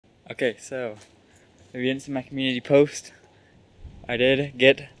Okay, so if you didn't see my community post, I did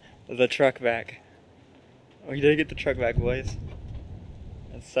get the truck back. We did get the truck back, boys.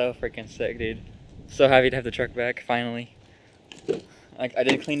 That's so freaking sick, dude. So happy to have the truck back, finally. Like, I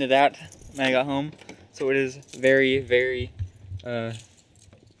did clean it out when I got home, so it is very, very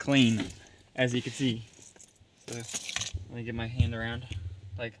clean, as you can see. So, let me get my hand around.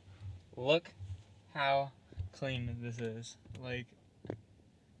 Like, look how clean this is. Like,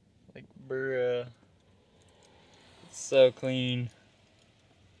 bruh. It's so clean.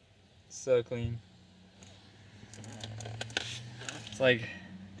 So clean. It's like,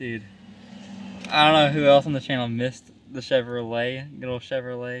 dude, I don't know who else on the channel missed the Chevrolet, good old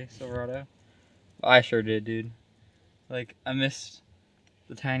Chevrolet Silverado. I sure did, dude. Like, I missed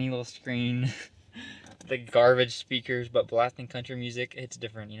the tiny little screen, the garbage speakers, but blasting country music, it's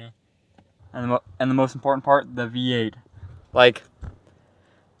different, you know? And the most important part, the V8. Like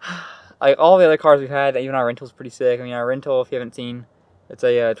all the other cars we've had, even our rental's pretty sick. I mean, our rental, if you haven't seen, it's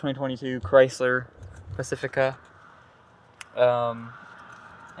a 2022 Chrysler Pacifica.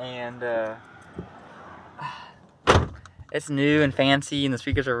 It's new and fancy, and the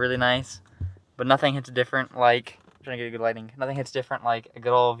speakers are really nice, but nothing hits different like, I'm trying to get good lighting, nothing hits different like a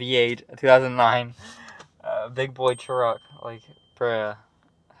good old V8, a 2009 big boy truck. Like, bruh,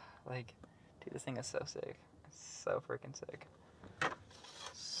 like, dude, this thing is so sick. It's so freaking sick.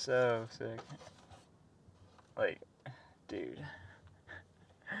 So sick. Like, dude.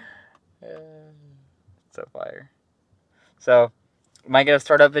 So fire. So, might get a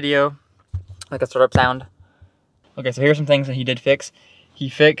startup video, like a startup sound. Okay, so here's some things that he did fix. He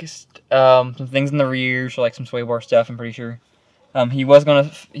fixed some things in the rear, so like some sway bar stuff, I'm pretty sure. He is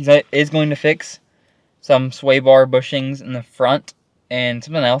going to fix some sway bar bushings in the front, and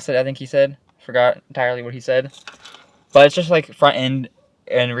something else that I think he said. Forgot entirely what he said. But it's just like front end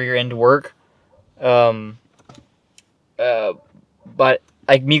and rear end work. But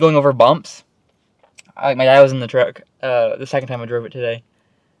like me going over bumps, my dad was in the truck the second time I drove it today,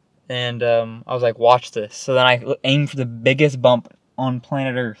 and I was like, watch this. So then I aimed for the biggest bump on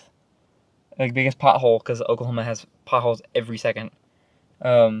planet Earth, like biggest pothole, because Oklahoma has potholes every second.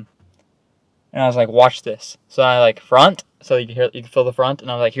 And I was like, watch this. So I like front, so you can feel the front, and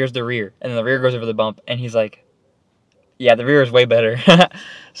I was like, here's the rear, and then the rear goes over the bump, and he's like, yeah, the rear is way better.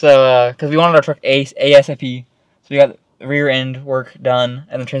 So because we wanted our truck ASAP, so we got the rear end work done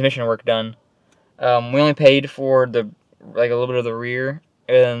and the transmission work done. We only paid for a little bit of the rear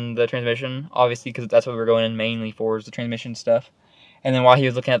and the transmission, obviously, because that's what we're going in mainly for, is the transmission stuff. And then while he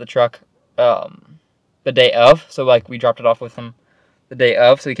was looking at the truck, the day of, so like we dropped it off with him the day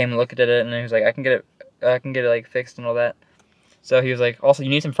of, so he came and looked at it, and he was like, I can get it like fixed and all that. So he was like, also, you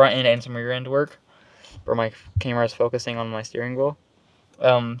need some front end and some rear end work, where my camera is focusing on my steering wheel.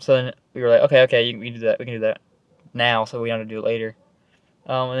 So then we were like, okay, we can do that now, so we don't have to do it later.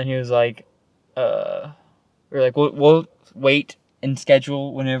 And then he was like, we were like, we'll wait and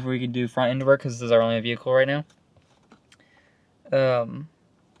schedule whenever we can do front end work, because this is our only vehicle right now. And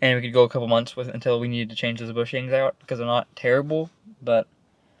we could go a couple months until we needed to change those bushings out, because they're not terrible. But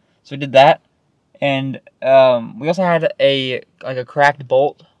so we did that, and we also had a cracked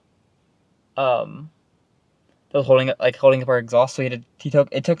bolt that was holding up our exhaust. So it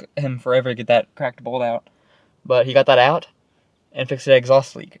took him forever to get that cracked bolt out, but he got that out and fixed the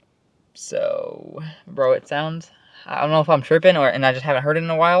exhaust leak. So, bro, it sounds, I don't know if I'm tripping and I just haven't heard it in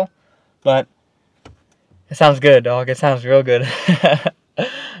a while, but it sounds good, dog. It sounds real good.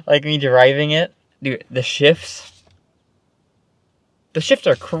 Like me driving it, dude. The shifts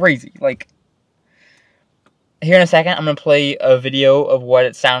are crazy. Like, here in a second, I'm gonna play a video of what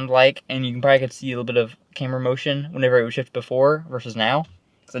it sounded like, and you can probably could see a little bit of camera motion whenever it would shift before versus now.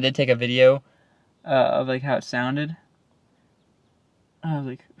 Because I did take a video of like how it sounded. I was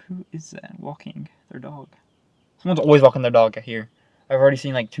like, who is that walking their dog? Someone's always walking their dog out here. I've already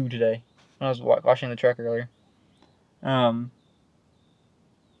seen like 2 today when I was washing the truck earlier.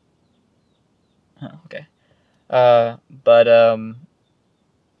 Okay.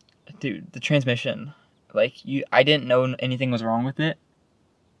 Dude, the transmission, like, I didn't know anything was wrong with it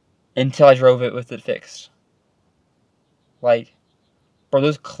until I drove it with it fixed. Like, bro,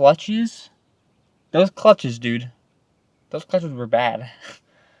 those clutches, dude, those clutches were bad.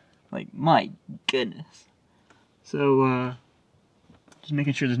 Like, my goodness. So, just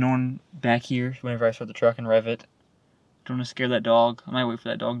making sure there's no one back here whenever I start the truck and rev it. Don't want to scare that dog. I might wait for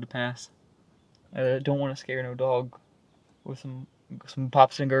that dog to pass. I don't want to scare no dog with some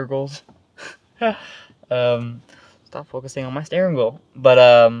pops and gurgles. Stop focusing on my steering wheel.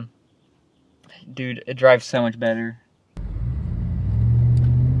 But, dude, it drives so much better.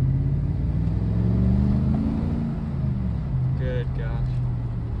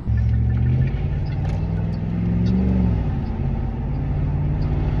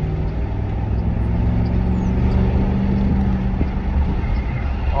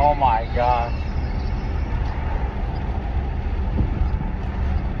 Oh my gosh.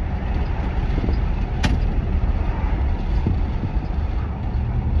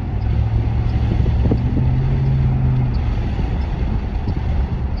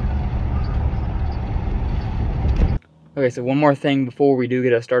 Okay, so one more thing before we do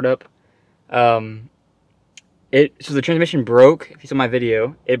get a startup. So the transmission broke. If you saw my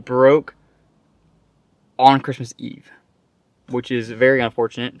video, it broke on Christmas Eve, which is very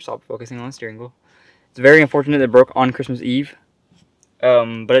unfortunate. Stop focusing on the steering wheel. It's very unfortunate that it broke on Christmas Eve,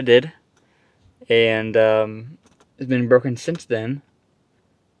 but it did, and it's been broken since then.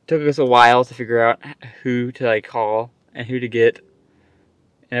 It took us a while to figure out who to like call and who to get,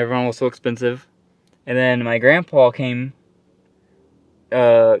 and everyone was so expensive. And then my grandpa came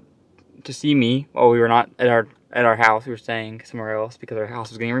to see me while we were not at our house. We were staying somewhere else because our house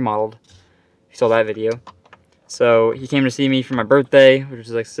was getting remodeled. You saw that video. So he came to see me for my birthday, which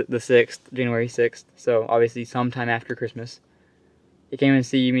was like the 6th, January 6th. So obviously sometime after Christmas. He came and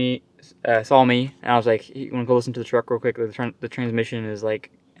see me, saw me, and I was like, "You want to go listen to the truck real quick? The transmission is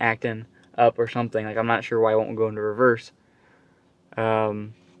like acting up or something. Like I'm not sure why it won't go into reverse."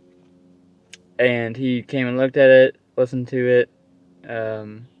 And he came and looked at it, listened to it,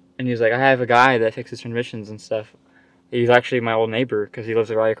 and he was like, "I have a guy that fixes transmissions and stuff. He's actually my old neighbor because he lives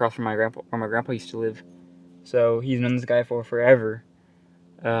right across from where my grandpa used to live. So he's known this guy for forever."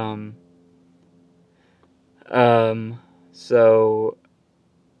 So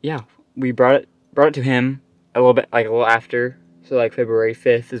yeah, we brought it to him a little after. So like February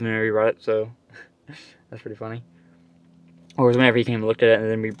 5th is whenever we brought it. So that's pretty funny. Or it was whenever he came and looked at it,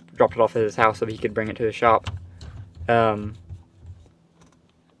 and then we dropped it off at his house so he could bring it to the shop. But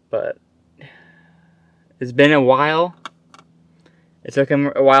it's been a while. It took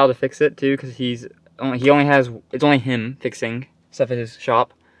him a while to fix it too, because it's only him fixing stuff at his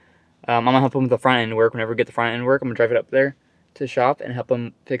shop. I'm gonna help him with the front end work. Whenever we get the front end work, I'm gonna drive it up there to the shop and help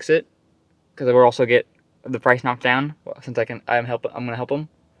him fix it, because we'll also get the price knocked down. Since I'm gonna help him,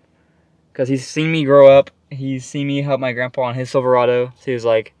 because he's seen me grow up. He's seen me help my grandpa on his Silverado. So he was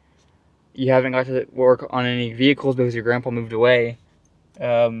like, "You haven't got to work on any vehicles because your grandpa moved away.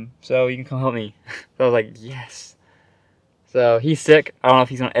 So you can come help me." So I was like, yes. So he's sick. I don't know if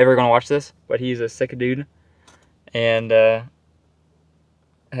he's ever gonna watch this, but he's a sick dude. And hey,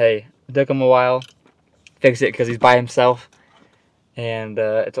 it took him a while. Fix it because he's by himself, and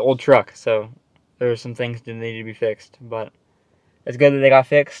it's an old truck, so there's some things that need to be fixed. But it's good that they got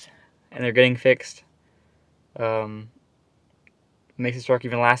fixed, and they're getting fixed. Makes this truck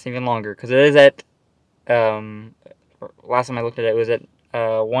even last even longer, because it is at last time I looked at it was at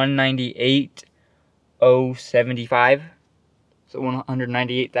 198,075, so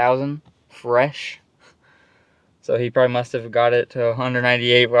 198,000 fresh. So he probably must have got it to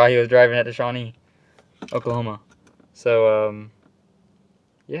 198 while he was driving it to Shawnee, Oklahoma. So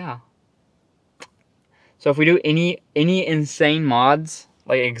yeah. So if we do any insane mods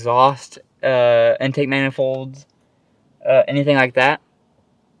like exhaust, intake manifolds, anything like that,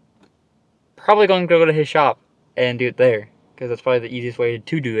 probably going to go to his shop and do it there, because that's probably the easiest way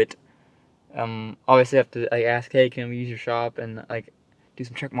to do it. Obviously I have to like ask, "Hey, can we use your shop?" and like do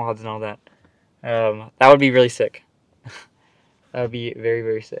some truck mods and all that. That would be really sick. That would be very,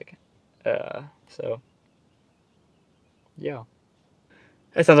 very sick. So yeah.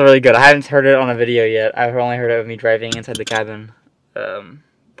 That sounds really good. I haven't heard it on a video yet. I've only heard it of me driving inside the cabin.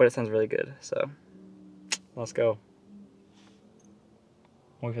 But it sounds really good. So let's go.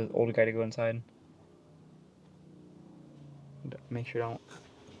 Wait for the older guy to go inside. Make sure I don't.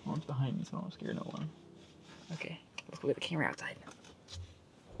 One's behind me, so I don't scare no one. Okay, let's go get the camera outside.